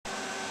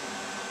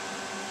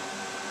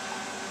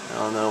I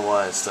don't know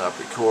why it stopped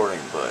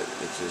recording, but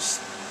it just,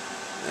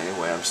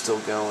 anyway, I'm still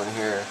going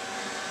here.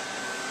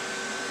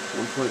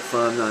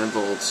 1.59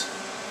 volts.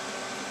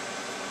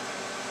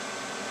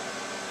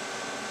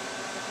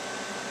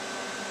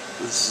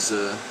 This is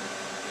a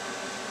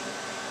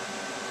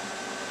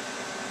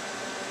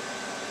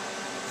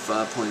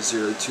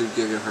 5.02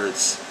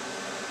 gigahertz.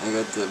 I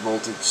got the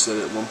voltage set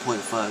at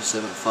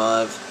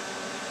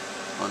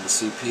 1.575 on the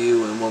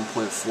CPU and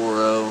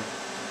 1.40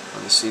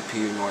 on the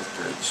CPU North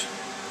Bridge.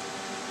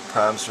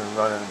 Prime's been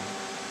running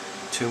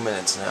 2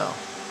 minutes now,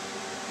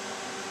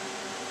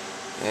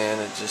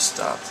 and it just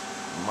stopped.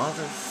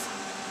 Motherfucker!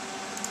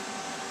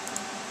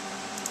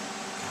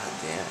 God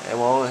damn! And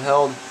well, it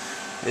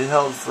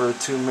held for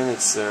 2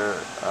 minutes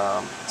there.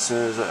 As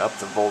soon as I upped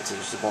the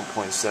voltage to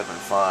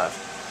 1.75,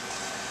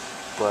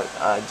 but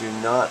I do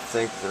not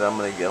think that I'm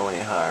going to go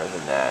any higher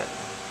than that.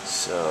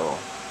 So,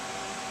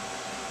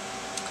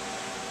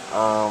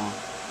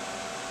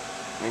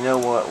 you know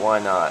what? Why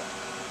not?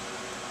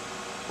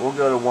 We'll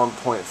go to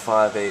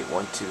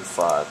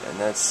 1.58125, and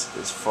that's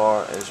as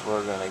far as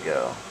we're gonna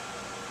go.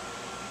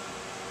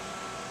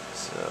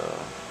 So,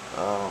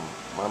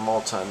 my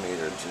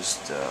multimeter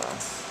just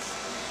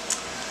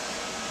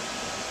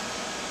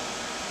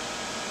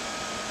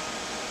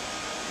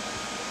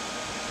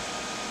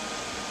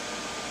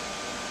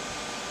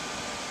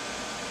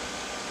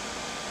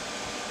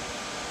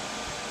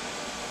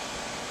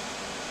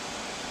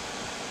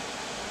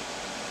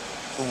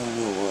I don't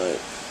know what.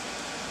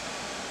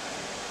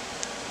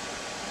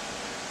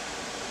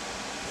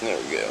 There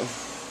we go.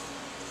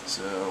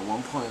 So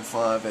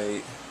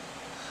 1.58.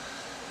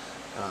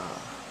 I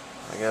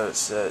got it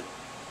set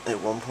at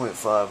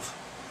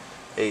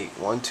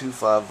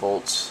 1.58125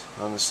 volts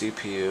on the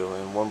CPU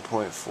and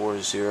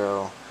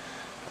 1.40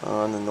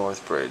 on the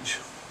North Bridge.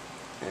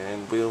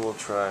 And we will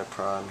try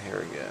prime here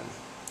again.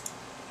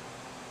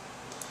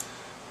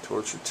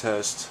 Torture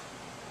test.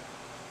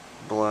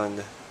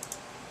 Blend.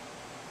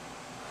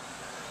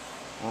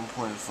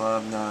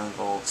 1.59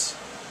 volts.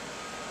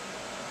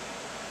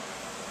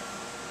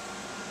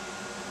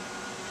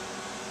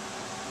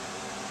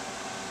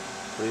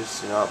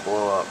 Please do not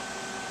blow up.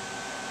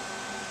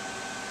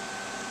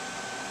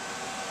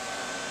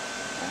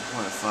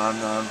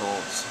 1.59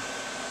 volts.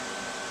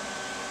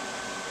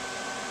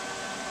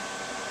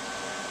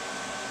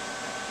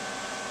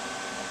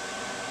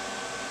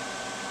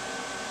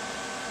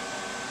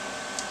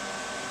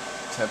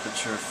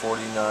 Temperature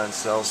 49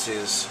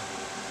 Celsius.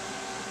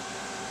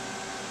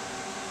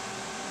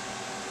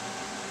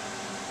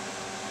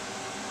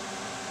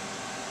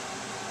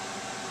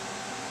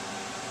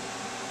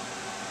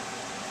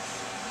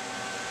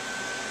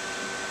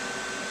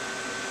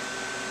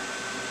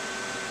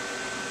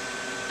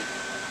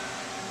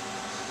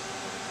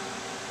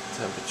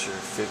 Temperature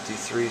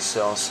 53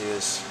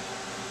 Celsius.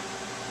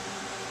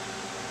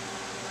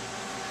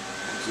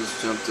 I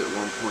just jumped at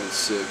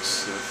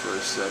 1.6 there for a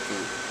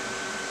second.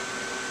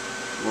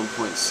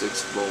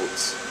 1.6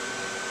 volts.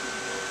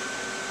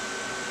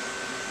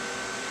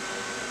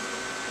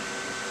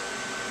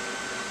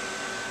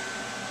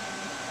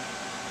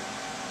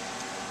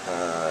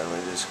 And we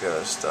just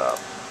gotta stop.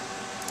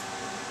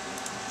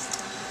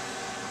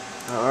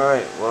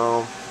 Alright,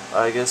 well,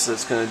 I guess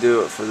that's gonna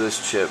do it for this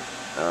chip.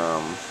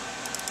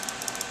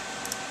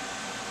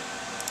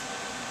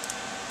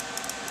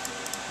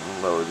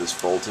 Lower this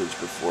voltage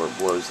before it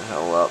blows the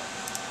hell up.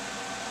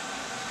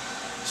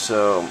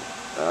 So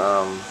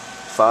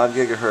 5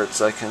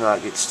 gigahertz I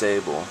cannot get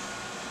stable.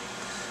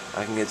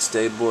 I can get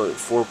stable at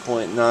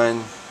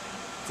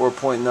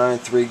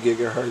 4.93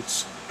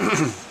 gigahertz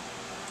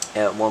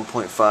at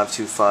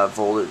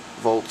 1.525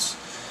 volts.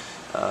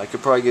 I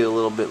could probably get a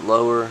little bit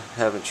lower,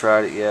 haven't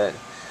tried it yet,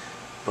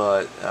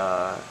 but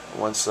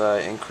once I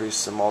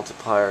increase the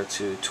multiplier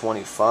to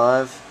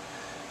 25,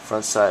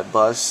 front side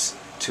bus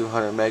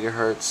 200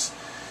 megahertz,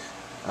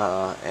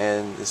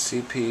 and the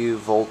CPU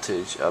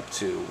voltage up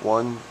to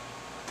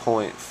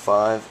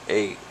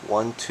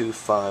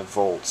 1.58125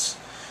 volts,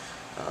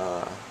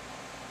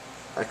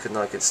 I could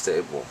not get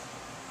stable.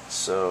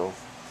 So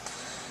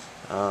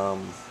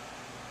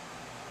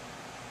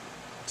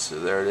so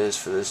there it is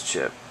for this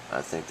chip.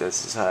 I think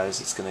that's as high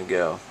as it's gonna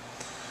go.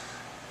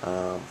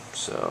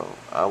 So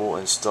I will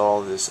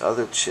install this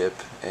other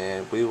chip,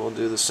 and we will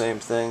do the same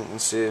thing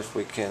and see if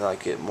we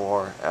cannot get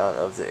more out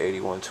of the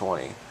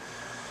 8120.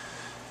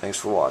 Thanks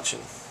for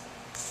watching.